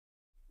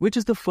Which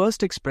is the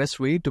first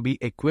expressway to be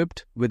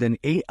equipped with an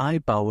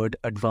AI-powered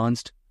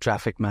advanced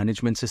traffic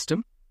management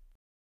system?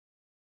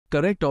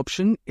 Correct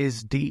option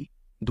is D.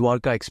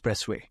 Dwarka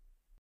Expressway.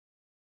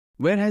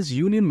 Where has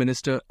Union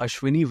Minister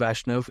Ashwini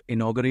Vaishnav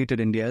inaugurated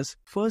India's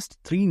first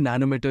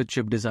 3-nanometer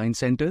chip design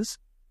centers?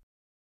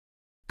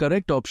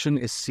 Correct option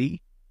is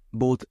C.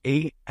 Both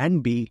A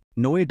and B,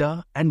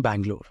 Noida and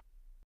Bangalore.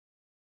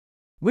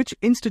 Which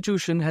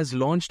institution has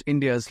launched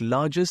India's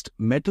largest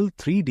metal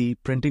 3D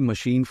printing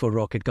machine for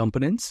rocket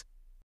components?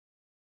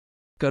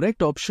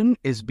 Correct option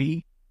is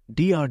B.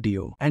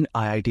 DRDO and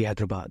IIT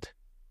Hyderabad.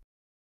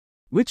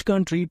 Which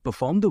country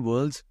performed the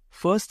world's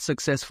first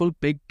successful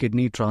pig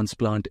kidney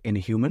transplant in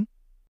a human?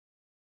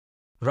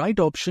 Right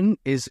option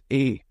is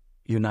A.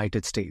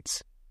 United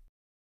States.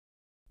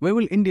 Where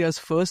will India's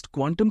first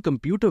quantum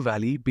computer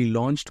valley be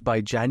launched by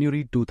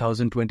January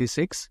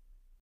 2026?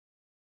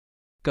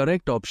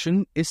 Correct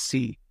option is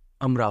C.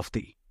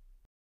 Amravati.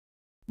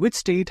 Which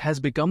state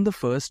has become the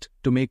first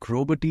to make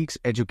robotics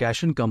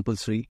education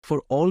compulsory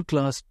for all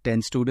class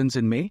 10 students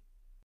in May?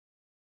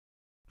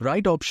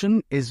 Right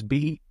option is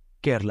B.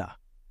 Kerala.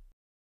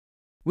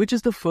 Which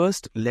is the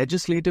first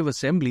legislative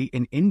assembly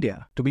in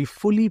India to be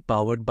fully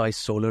powered by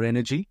solar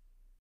energy?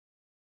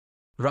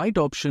 Right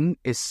option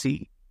is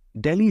C.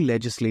 Delhi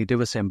Legislative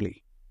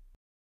Assembly.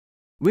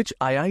 Which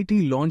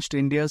IIT launched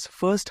India's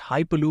first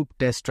Hyperloop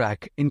test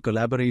track in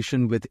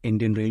collaboration with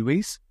Indian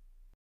Railways?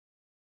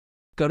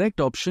 Correct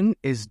option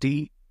is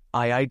D.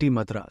 IIT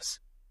Madras.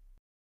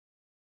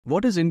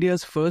 What is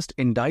India's first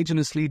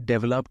indigenously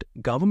developed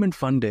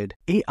government-funded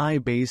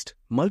AI-based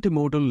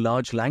multimodal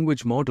large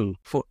language model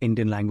for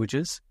Indian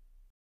languages?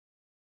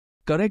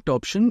 Correct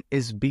option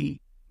is B.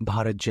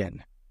 BharatGen.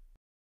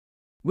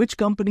 Which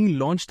company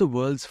launched the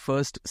world's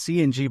first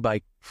CNG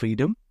bike,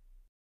 Freedom?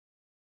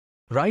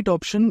 Right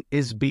option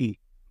is B.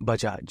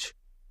 Bajaj.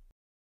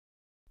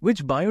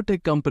 Which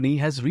biotech company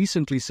has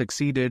recently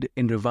succeeded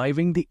in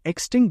reviving the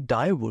extinct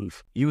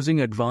direwolf using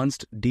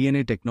advanced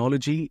DNA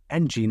technology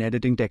and gene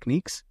editing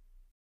techniques?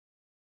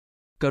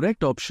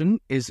 Correct option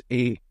is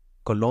A.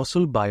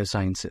 Colossal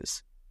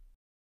Biosciences.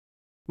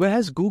 Where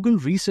has Google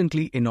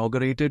recently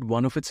inaugurated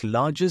one of its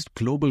largest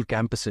global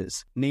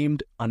campuses,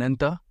 named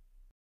Ananta?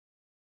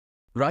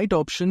 Right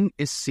option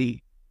is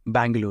C.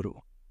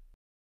 Bangalore.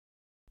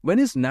 When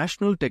is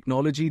National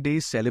Technology Day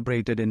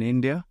celebrated in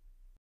India?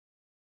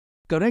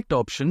 Correct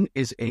option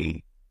is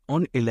A.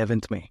 On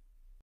 11th May.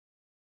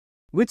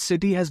 Which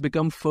city has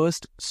become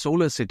first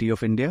solar city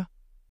of India?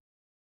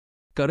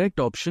 Correct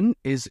option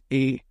is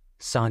A.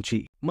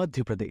 Sanchi,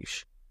 Madhya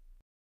Pradesh.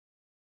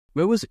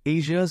 Where was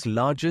Asia's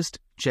largest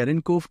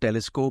Cherenkov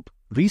telescope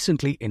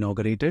recently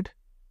inaugurated?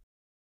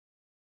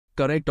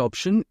 Correct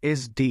option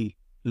is D.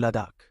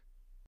 Ladakh.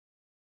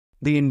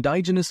 The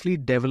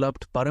indigenously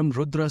developed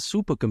Paramrudra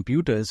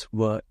supercomputers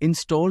were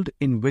installed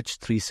in which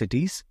 3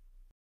 cities?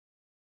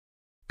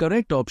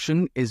 Correct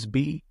option is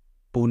B.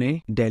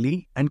 Pune,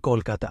 Delhi and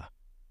Kolkata.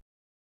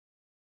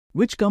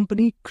 Which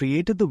company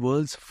created the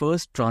world's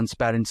first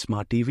transparent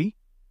smart TV?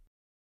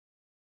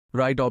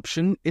 Right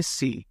option is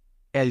C.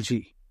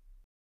 LG.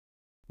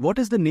 What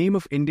is the name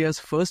of India's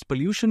first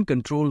pollution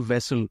control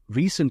vessel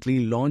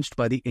recently launched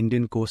by the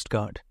Indian Coast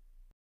Guard?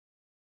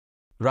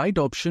 Right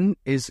option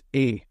is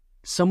A.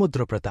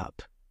 Samudra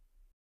Pratap.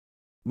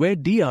 Where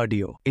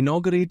DRDO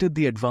inaugurated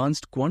the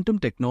Advanced Quantum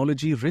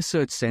Technology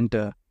Research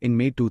Center in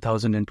May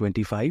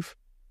 2025?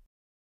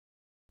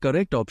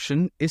 Correct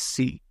option is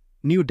C.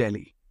 New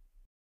Delhi.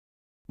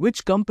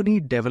 Which company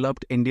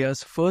developed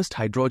India's first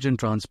hydrogen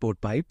transport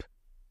pipe?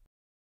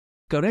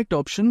 Correct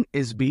option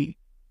is B.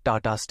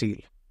 Tata Steel.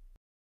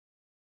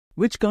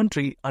 Which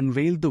country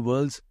unveiled the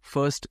world's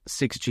first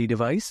 6G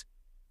device?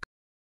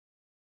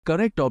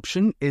 Correct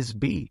option is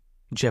B.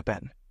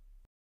 Japan.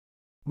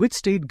 Which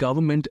state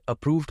government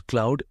approved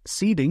cloud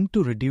seeding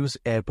to reduce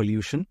air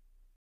pollution?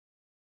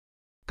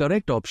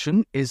 Correct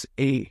option is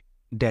A.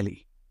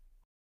 Delhi.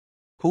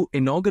 Who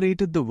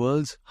inaugurated the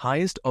world's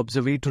highest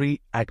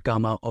observatory at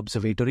Kama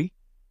Observatory?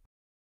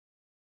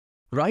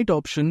 Right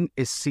option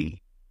is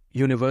C.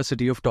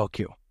 University of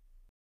Tokyo.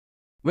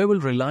 Where will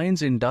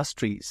Reliance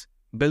Industries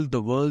build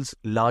the world's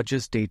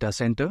largest data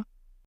center?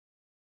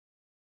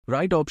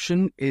 Right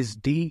option is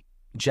D.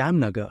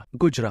 Jamnagar,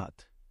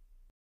 Gujarat.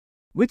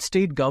 Which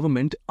state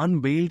government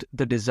unveiled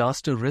the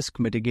disaster risk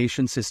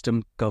mitigation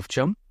system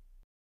Kavacham?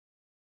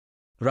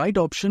 Right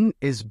option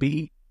is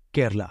B.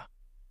 Kerala.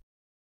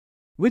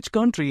 Which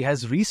country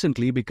has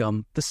recently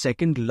become the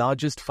second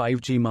largest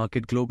 5G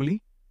market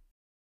globally?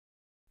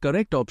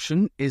 Correct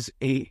option is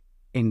A.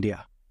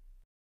 India.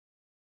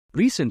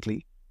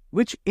 Recently,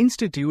 which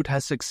institute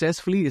has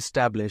successfully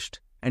established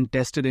and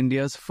tested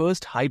India's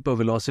first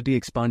hypervelocity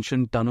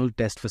expansion tunnel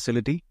test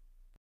facility?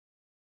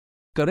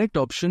 Correct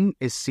option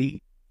is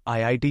C.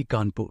 IIT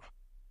Kanpur.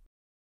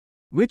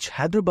 Which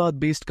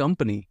Hyderabad-based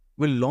company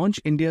will launch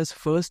India's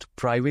first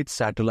private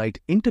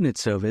satellite internet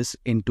service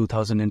in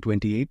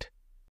 2028?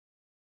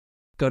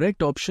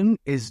 Correct option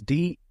is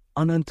D.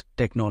 Anant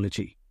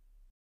Technology.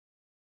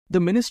 The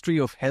Ministry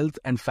of Health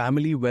and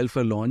Family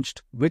Welfare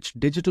launched which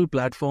digital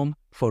platform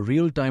for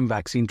real-time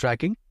vaccine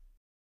tracking?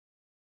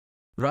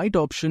 Right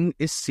option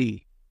is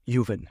C,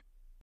 UVin.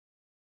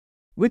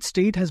 Which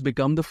state has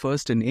become the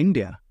first in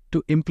India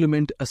to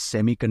implement a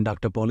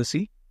semiconductor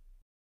policy?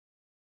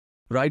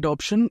 Right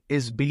option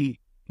is B,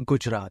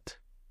 Gujarat.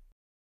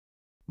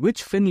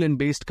 Which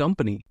Finland-based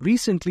company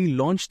recently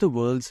launched the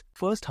world's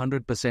first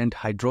 100%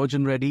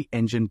 hydrogen-ready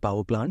engine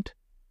power plant?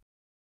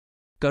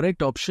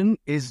 Correct option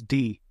is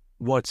D,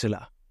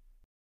 Wärtsilä.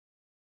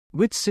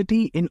 Which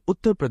city in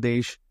Uttar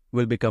Pradesh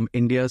will become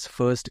India's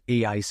first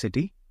AI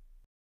city?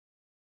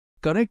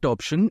 Correct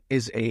option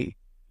is A,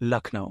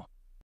 Lucknow.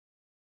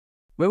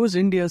 Where was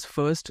India's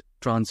first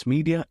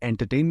transmedia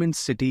entertainment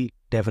city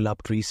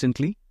developed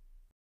recently?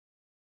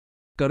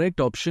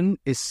 Correct option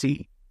is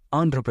C,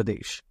 Andhra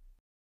Pradesh.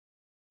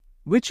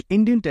 Which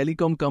Indian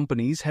telecom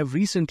companies have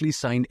recently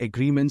signed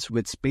agreements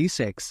with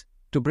SpaceX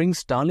to bring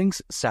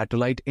Starlink's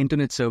satellite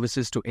internet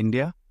services to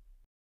India?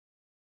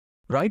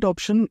 Right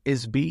option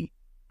is B,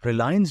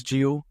 Reliance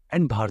Jio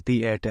and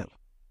Bharti Airtel.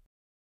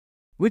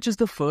 Which is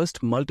the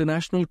first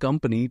multinational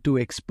company to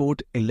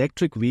export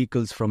electric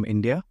vehicles from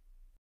India?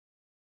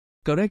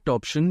 Correct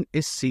option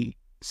is C,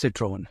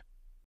 Citroën.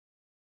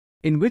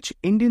 In which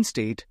Indian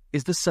state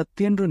is the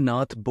Satyendra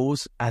Nath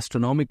Bose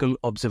Astronomical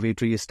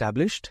Observatory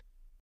established?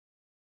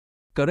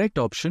 Correct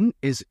option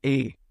is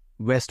A,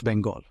 West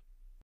Bengal.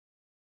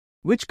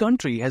 Which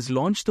country has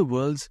launched the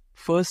world's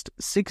first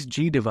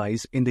 6G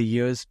device in the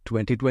years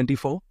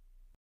 2024?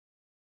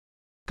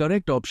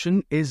 Correct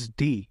option is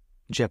D,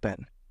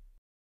 Japan.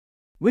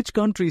 Which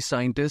country's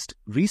scientist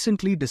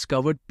recently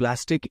discovered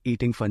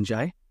plastic-eating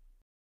fungi?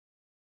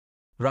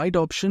 Right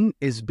option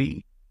is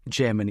B,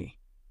 Germany.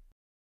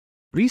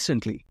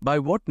 Recently, by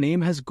what name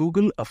has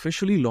Google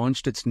officially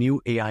launched its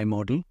new AI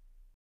model?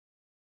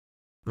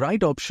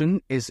 Right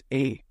option is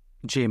A,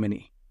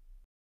 Gemini.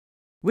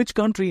 Which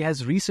country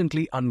has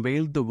recently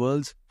unveiled the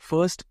world's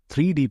first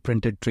 3D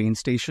printed train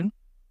station?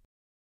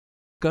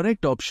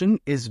 Correct option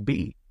is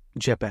B,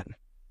 Japan.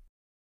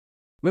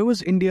 Where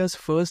was India's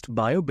first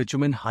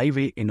biobitumen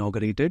highway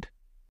inaugurated?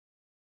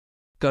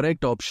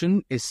 Correct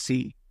option is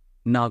C,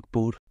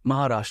 Nagpur,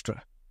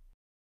 Maharashtra.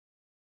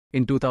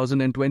 In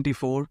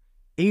 2024,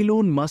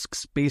 Elon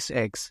Musk's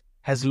SpaceX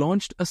has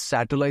launched a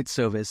satellite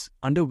service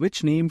under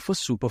which name for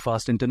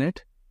superfast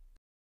internet?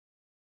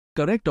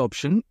 Correct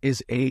option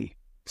is A,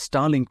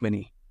 Starlink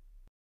Mini.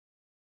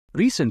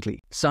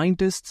 Recently,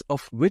 scientists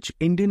of which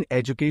Indian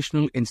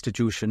educational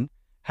institution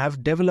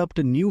have developed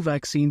a new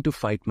vaccine to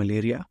fight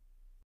malaria?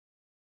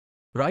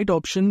 Right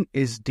option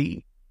is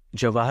D,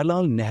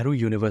 Jawaharlal Nehru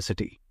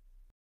University.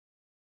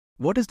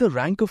 What is the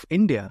rank of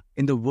India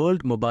in the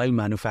world mobile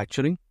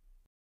manufacturing?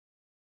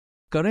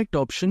 Correct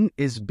option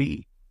is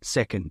B,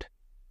 second.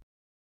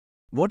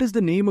 What is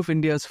the name of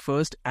India's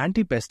first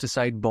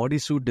anti-pesticide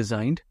bodysuit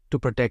designed to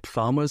protect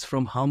farmers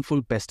from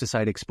harmful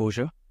pesticide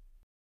exposure?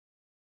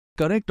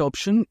 Correct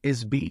option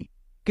is B,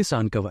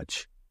 Kisan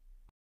Kavach.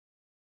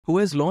 Who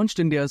has launched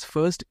India's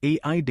first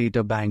AI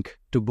data bank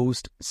to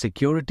boost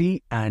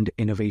security and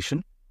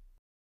innovation?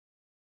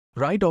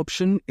 Right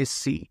option is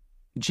C,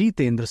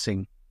 Jitendra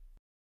Singh.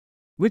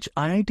 Which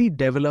IIT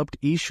developed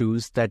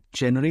issues that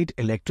generate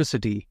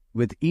electricity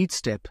with each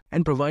step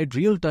and provide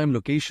real-time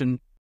location?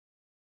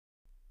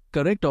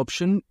 Correct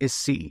option is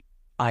C,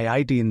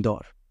 IIT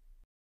Indore.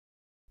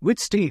 Which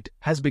state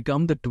has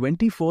become the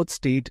 24th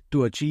state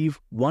to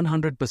achieve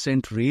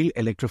 100% rail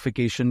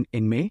electrification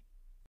in May?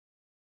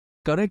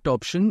 Correct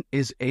option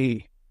is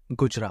A,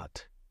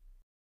 Gujarat.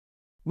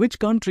 Which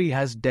country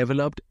has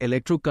developed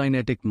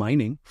electrokinetic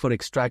mining for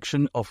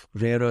extraction of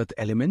rare earth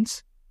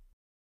elements?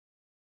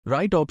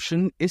 Right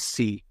option is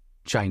C,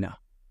 China.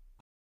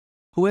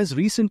 Who has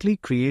recently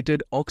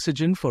created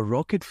oxygen for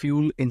rocket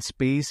fuel in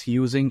space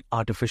using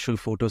artificial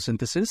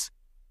photosynthesis?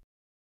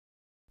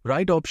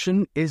 Right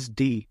option is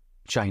D,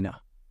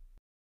 China.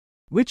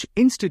 Which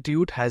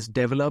institute has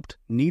developed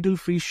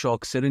needle-free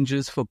shock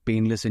syringes for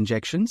painless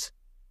injections?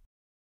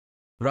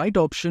 Right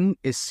option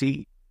is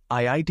C,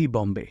 IIT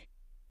Bombay.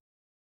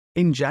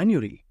 In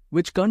January,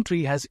 which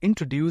country has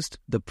introduced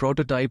the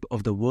prototype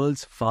of the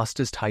world's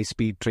fastest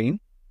high-speed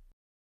train?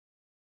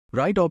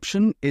 Right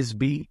option is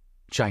B,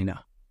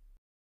 China.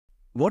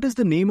 What is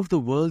the name of the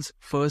world's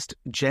first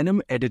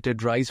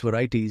genome-edited rice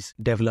varieties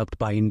developed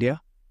by India?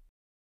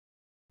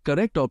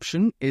 Correct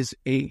option is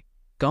A,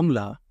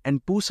 Kamla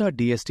and Pusa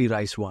DST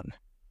Rice 1.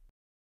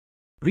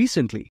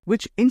 Recently,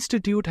 which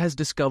institute has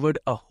discovered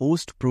a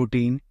host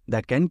protein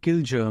that can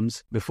kill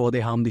germs before they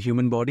harm the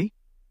human body?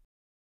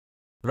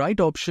 Right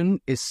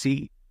option is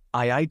C,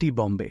 IIT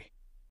Bombay.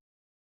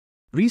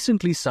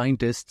 Recently,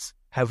 scientists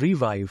have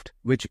revived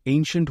which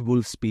ancient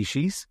wolf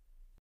species?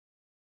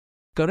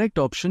 Correct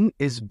option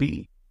is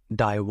B,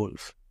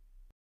 direwolf.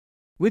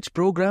 Which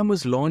program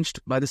was launched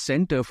by the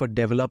Center for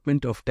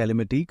Development of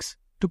Telematics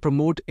to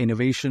promote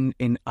innovation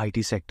in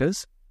IT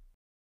sectors?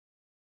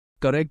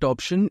 Correct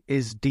option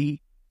is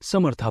D,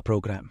 Samartha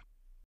program.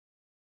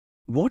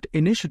 What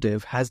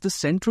initiative has the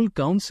Central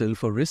Council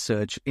for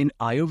Research in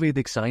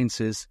Ayurvedic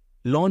Sciences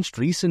launched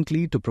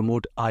recently to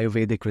promote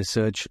Ayurvedic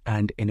research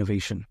and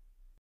innovation.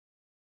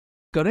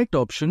 Correct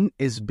option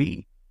is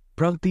B.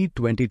 Pragati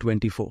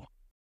 2024.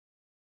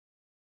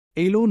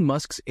 Elon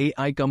Musk's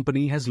AI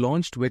company has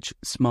launched which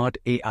smart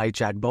AI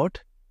chatbot?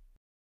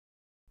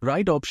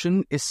 Right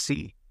option is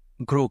C.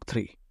 Grok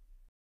 3.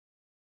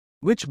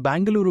 Which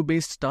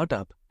Bangalore-based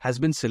startup has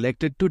been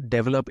selected to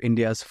develop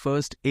India's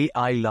first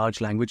AI large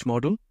language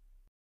model?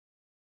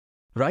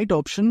 Right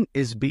option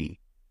is B.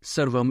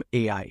 Sarvam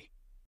AI.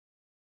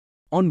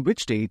 On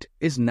which date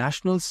is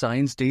National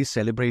Science Day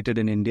celebrated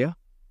in India?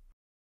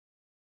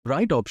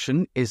 Right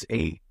option is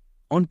A.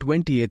 On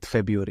 28th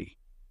February.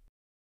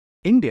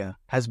 India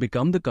has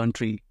become the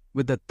country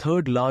with the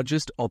third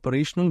largest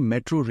operational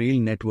metro rail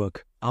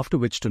network after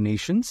which two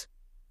nations?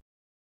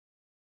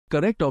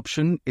 Correct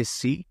option is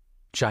C.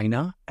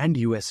 China and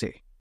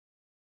USA.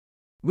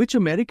 Which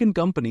American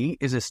company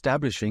is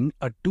establishing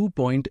a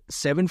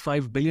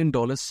 $2.75 billion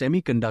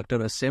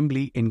semiconductor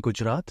assembly in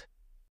Gujarat?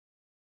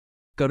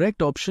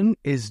 Correct option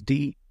is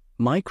D.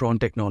 Micron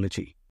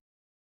Technology.